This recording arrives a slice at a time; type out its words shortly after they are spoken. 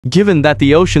Given that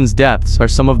the ocean's depths are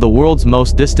some of the world's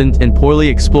most distant and poorly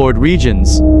explored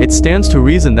regions, it stands to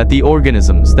reason that the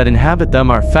organisms that inhabit them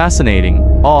are fascinating,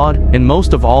 odd, and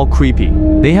most of all creepy.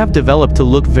 They have developed to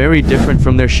look very different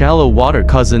from their shallow water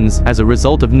cousins as a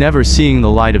result of never seeing the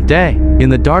light of day. In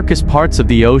the darkest parts of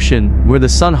the ocean, where the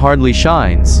sun hardly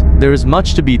shines, there is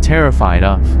much to be terrified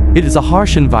of. It is a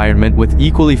harsh environment with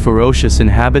equally ferocious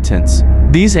inhabitants.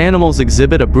 These animals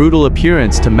exhibit a brutal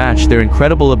appearance to match their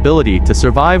incredible ability to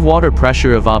survive water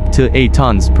pressure of up to 8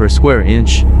 tons per square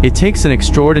inch. It takes an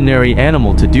extraordinary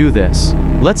animal to do this.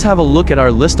 Let's have a look at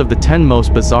our list of the 10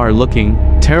 most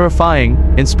bizarre-looking, terrifying,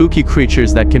 and spooky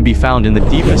creatures that can be found in the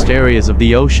deepest areas of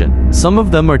the ocean. Some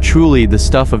of them are truly the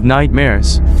stuff of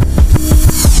nightmares.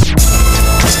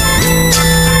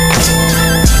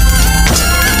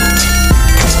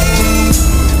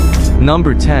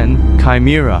 Number 10.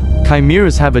 Chimera.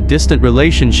 Chimeras have a distant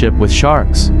relationship with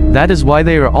sharks. That is why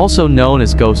they are also known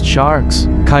as ghost sharks.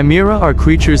 Chimera are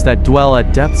creatures that dwell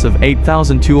at depths of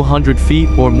 8,200 feet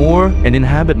or more and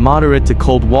inhabit moderate to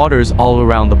cold waters all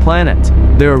around the planet.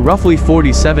 There are roughly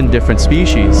 47 different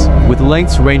species, with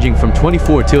lengths ranging from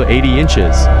 24 to 80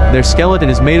 inches. Their skeleton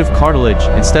is made of cartilage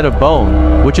instead of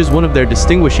bone, which is one of their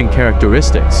distinguishing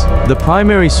characteristics. The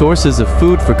primary sources of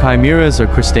food for chimeras are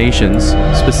crustaceans,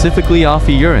 specifically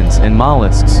ophiurans and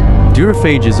mollusks.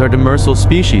 Duraphages are demersal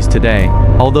species today,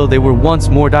 although they were once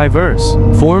more diverse.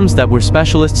 Forms that were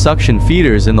specialist suction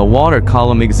feeders in the water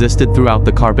column existed throughout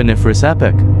the Carboniferous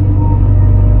epoch.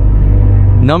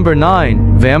 Number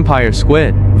 9. Vampire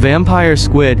squid. Vampire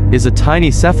squid is a tiny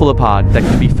cephalopod that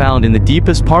can be found in the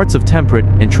deepest parts of temperate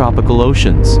and tropical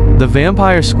oceans. The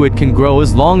vampire squid can grow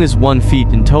as long as 1 feet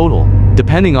in total.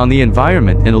 Depending on the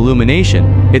environment and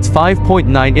illumination, its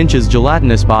 5.9 inches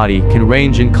gelatinous body can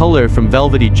range in color from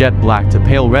velvety jet black to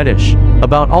pale reddish.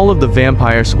 About all of the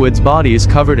vampire squid's body is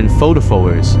covered in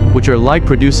photophores, which are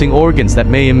light-producing organs that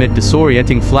may emit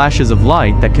disorienting flashes of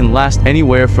light that can last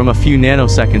anywhere from a few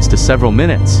nanoseconds to several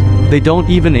minutes. They don't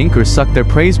even ink or suck their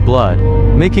prey's blood,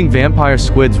 making vampire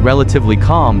squids relatively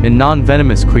calm and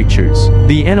non-venomous creatures.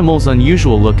 The animal's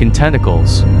unusual look and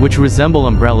tentacles, which resemble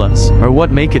umbrellas, are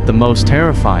what make it the most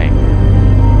terrifying.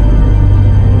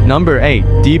 Number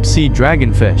 8. Deep-sea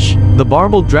dragonfish. The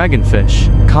barbelled dragonfish,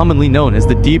 commonly known as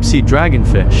the deep-sea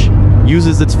dragonfish,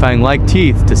 uses its fang-like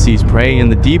teeth to seize prey in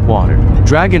the deep water.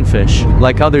 Dragonfish,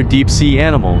 like other deep-sea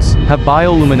animals, have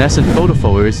bioluminescent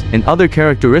photophores and other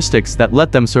characteristics that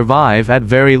let them survive at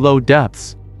very low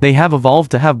depths. They have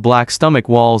evolved to have black stomach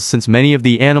walls since many of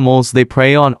the animals they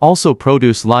prey on also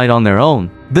produce light on their own.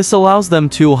 This allows them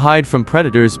to hide from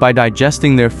predators by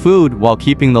digesting their food while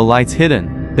keeping the lights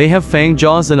hidden. They have fang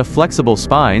jaws and a flexible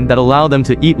spine that allow them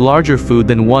to eat larger food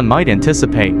than one might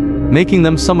anticipate, making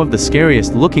them some of the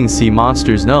scariest looking sea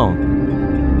monsters known.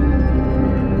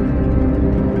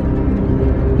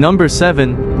 Number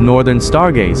 7. Northern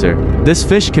stargazer. This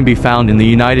fish can be found in the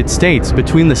United States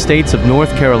between the states of North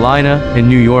Carolina and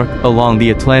New York along the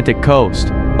Atlantic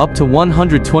coast. Up to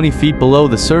 120 feet below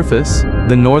the surface,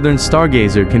 the northern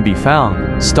stargazer can be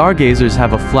found. Stargazers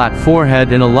have a flat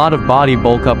forehead and a lot of body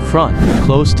bulk up front,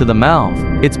 close to the mouth.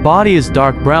 Its body is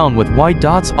dark brown with white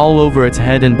dots all over its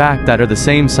head and back that are the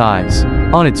same size.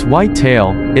 On its white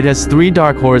tail, it has 3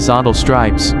 dark horizontal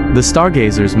stripes. The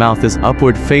stargazer's mouth is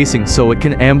upward facing so it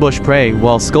can ambush prey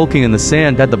while skulking in the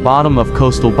sand at the bottom of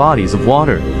coastal bodies of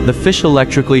water. The fish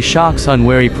electrically shocks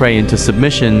unwary prey into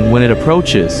submission when it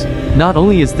approaches. Not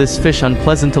only is this fish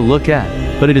unpleasant to look at,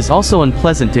 but it is also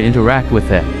unpleasant to interact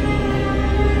with it.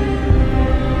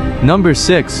 Number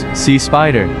 6. Sea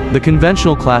spider. The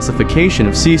conventional classification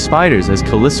of sea spiders as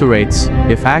chelicerates,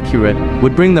 if accurate,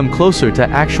 would bring them closer to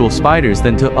actual spiders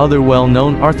than to other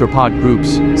well-known arthropod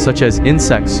groups, such as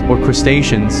insects or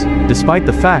crustaceans, despite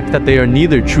the fact that they are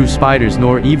neither true spiders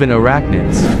nor even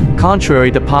arachnids.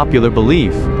 Contrary to popular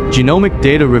belief, genomic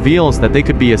data reveals that they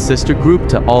could be a sister group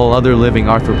to all other living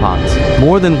arthropods.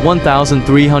 More than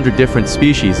 1,300 different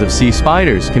species of sea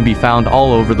spiders can be found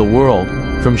all over the world,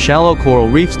 from shallow coral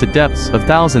reefs to depths of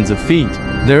thousands of feet.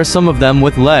 There are some of them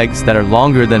with legs that are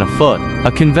longer than a foot.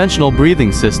 A conventional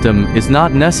breathing system is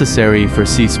not necessary for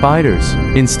sea spiders.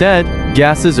 Instead,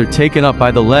 gases are taken up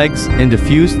by the legs and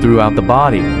diffused throughout the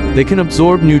body. They can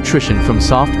absorb nutrition from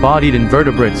soft-bodied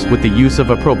invertebrates with the use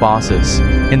of a proboscis,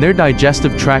 and their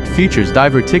digestive tract features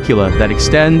diverticula that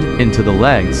extend into the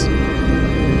legs.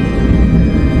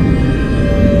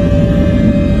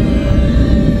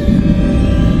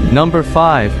 Number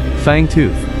 5.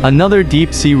 Fangtooth. Another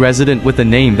deep-sea resident with a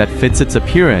name that fits its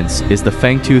appearance is the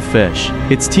fangtooth fish.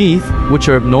 Its teeth, which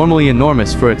are abnormally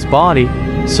enormous for its body,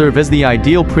 serve as the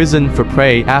ideal prison for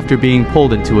prey after being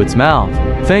pulled into its mouth.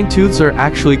 Fangtooths are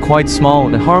actually quite small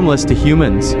and harmless to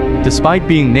humans, despite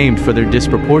being named for their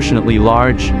disproportionately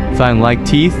large, fang-like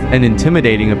teeth and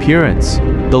intimidating appearance.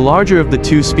 The larger of the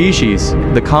two species,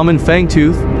 the common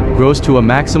fangtooth, grows to a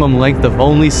maximum length of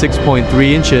only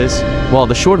 6.3 inches, while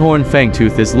the shorthorn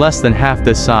fangtooth is less than half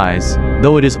this size,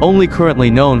 though it is only currently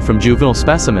known from juvenile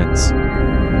specimens.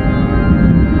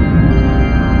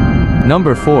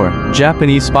 Number 4.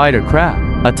 Japanese spider crab.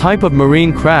 A type of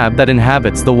marine crab that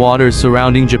inhabits the waters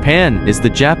surrounding Japan is the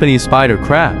Japanese spider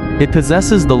crab. It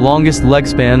possesses the longest leg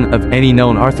span of any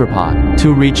known arthropod.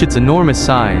 To reach its enormous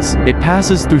size, it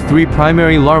passes through 3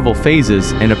 primary larval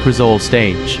phases and a prosole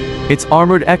stage. Its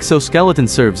armored exoskeleton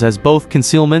serves as both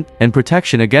concealment and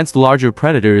protection against larger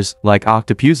predators like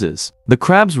octopuses. The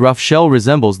crab's rough shell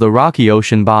resembles the rocky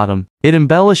ocean bottom. It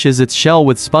embellishes its shell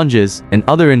with sponges and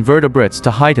other invertebrates to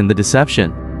heighten the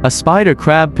deception. A spider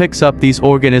crab picks up these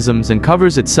organisms and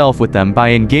covers itself with them by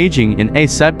engaging in a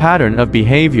set pattern of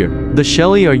behavior. The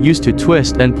shelly are used to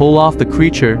twist and pull off the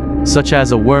creature, such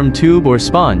as a worm tube or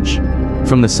sponge,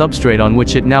 from the substrate on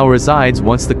which it now resides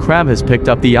once the crab has picked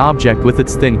up the object with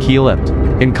its thin keel-lipped.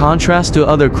 In contrast to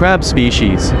other crab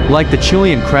species, like the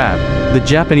Chilean crab, the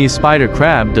Japanese spider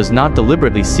crab does not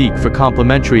deliberately seek for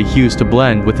complementary hues to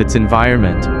blend with its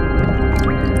environment.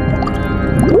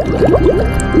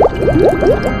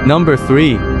 Number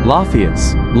 3.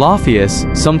 Lophius.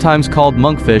 Lophius, sometimes called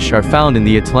monkfish, are found in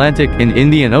the Atlantic and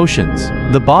Indian Oceans.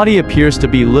 The body appears to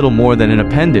be little more than an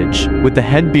appendage, with the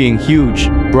head being huge,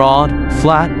 broad,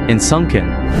 flat, and sunken.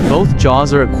 Both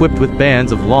jaws are equipped with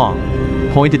bands of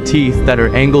long, pointed teeth that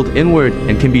are angled inward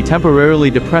and can be temporarily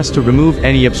depressed to remove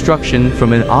any obstruction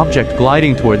from an object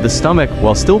gliding toward the stomach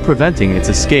while still preventing its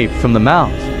escape from the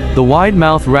mouth. The wide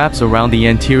mouth wraps around the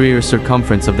anterior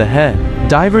circumference of the head.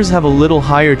 Divers have a little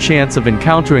higher chance of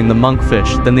encountering the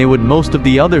monkfish than they would most of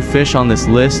the other fish on this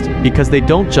list because they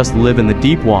don't just live in the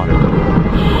deep water.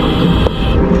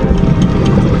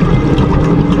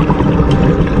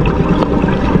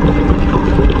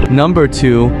 Number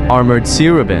 2. Armored sea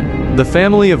robin. The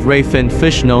family of ray-finned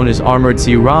fish known as armored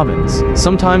sea robins,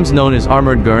 sometimes known as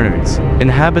armored gurnards,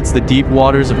 inhabits the deep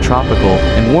waters of tropical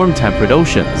and warm-temperate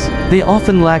oceans. They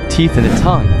often lack teeth and a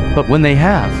tongue, but when they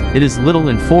have, it is little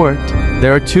and forked.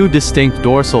 There are 2 distinct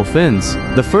dorsal fins.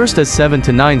 The first has 7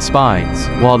 to 9 spines,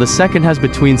 while the second has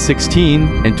between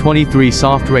 16 and 23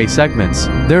 soft ray segments.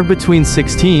 There are between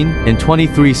 16 and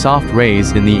 23 soft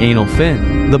rays in the anal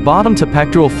fin. The bottom to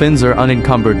pectoral fins are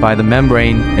unencumbered by the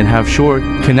membrane and have short,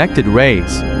 connected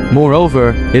rays. Moreover,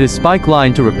 it is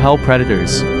spike-lined to repel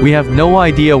predators. We have no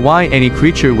idea why any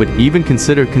creature would even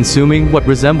consider consuming what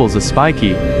resembles a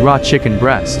spiky, raw chicken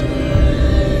breast.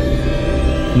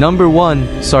 Number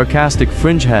 1. Sarcastic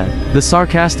fringehead. The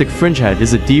sarcastic fringehead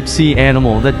is a deep-sea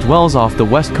animal that dwells off the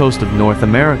west coast of North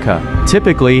America.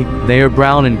 Typically, they are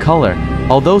brown in color.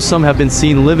 Although some have been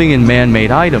seen living in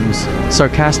man-made items,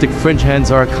 sarcastic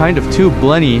fringeheads are a kind of tube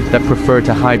blenny that prefer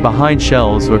to hide behind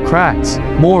shells or cracks.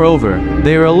 Moreover,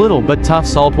 they are a little but tough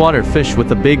saltwater fish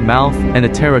with a big mouth and a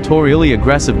territorially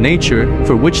aggressive nature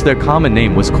for which their common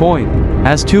name was coined.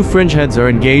 As 2 fringeheads are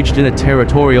engaged in a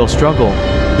territorial struggle,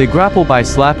 they grapple by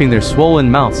slapping their swollen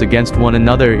mouths against one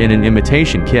another in an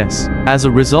imitation kiss. As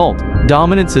a result,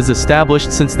 dominance is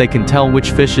established since they can tell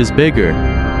which fish is bigger.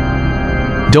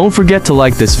 Don't forget to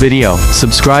like this video,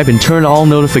 subscribe and turn all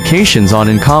notifications on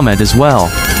and comment as well.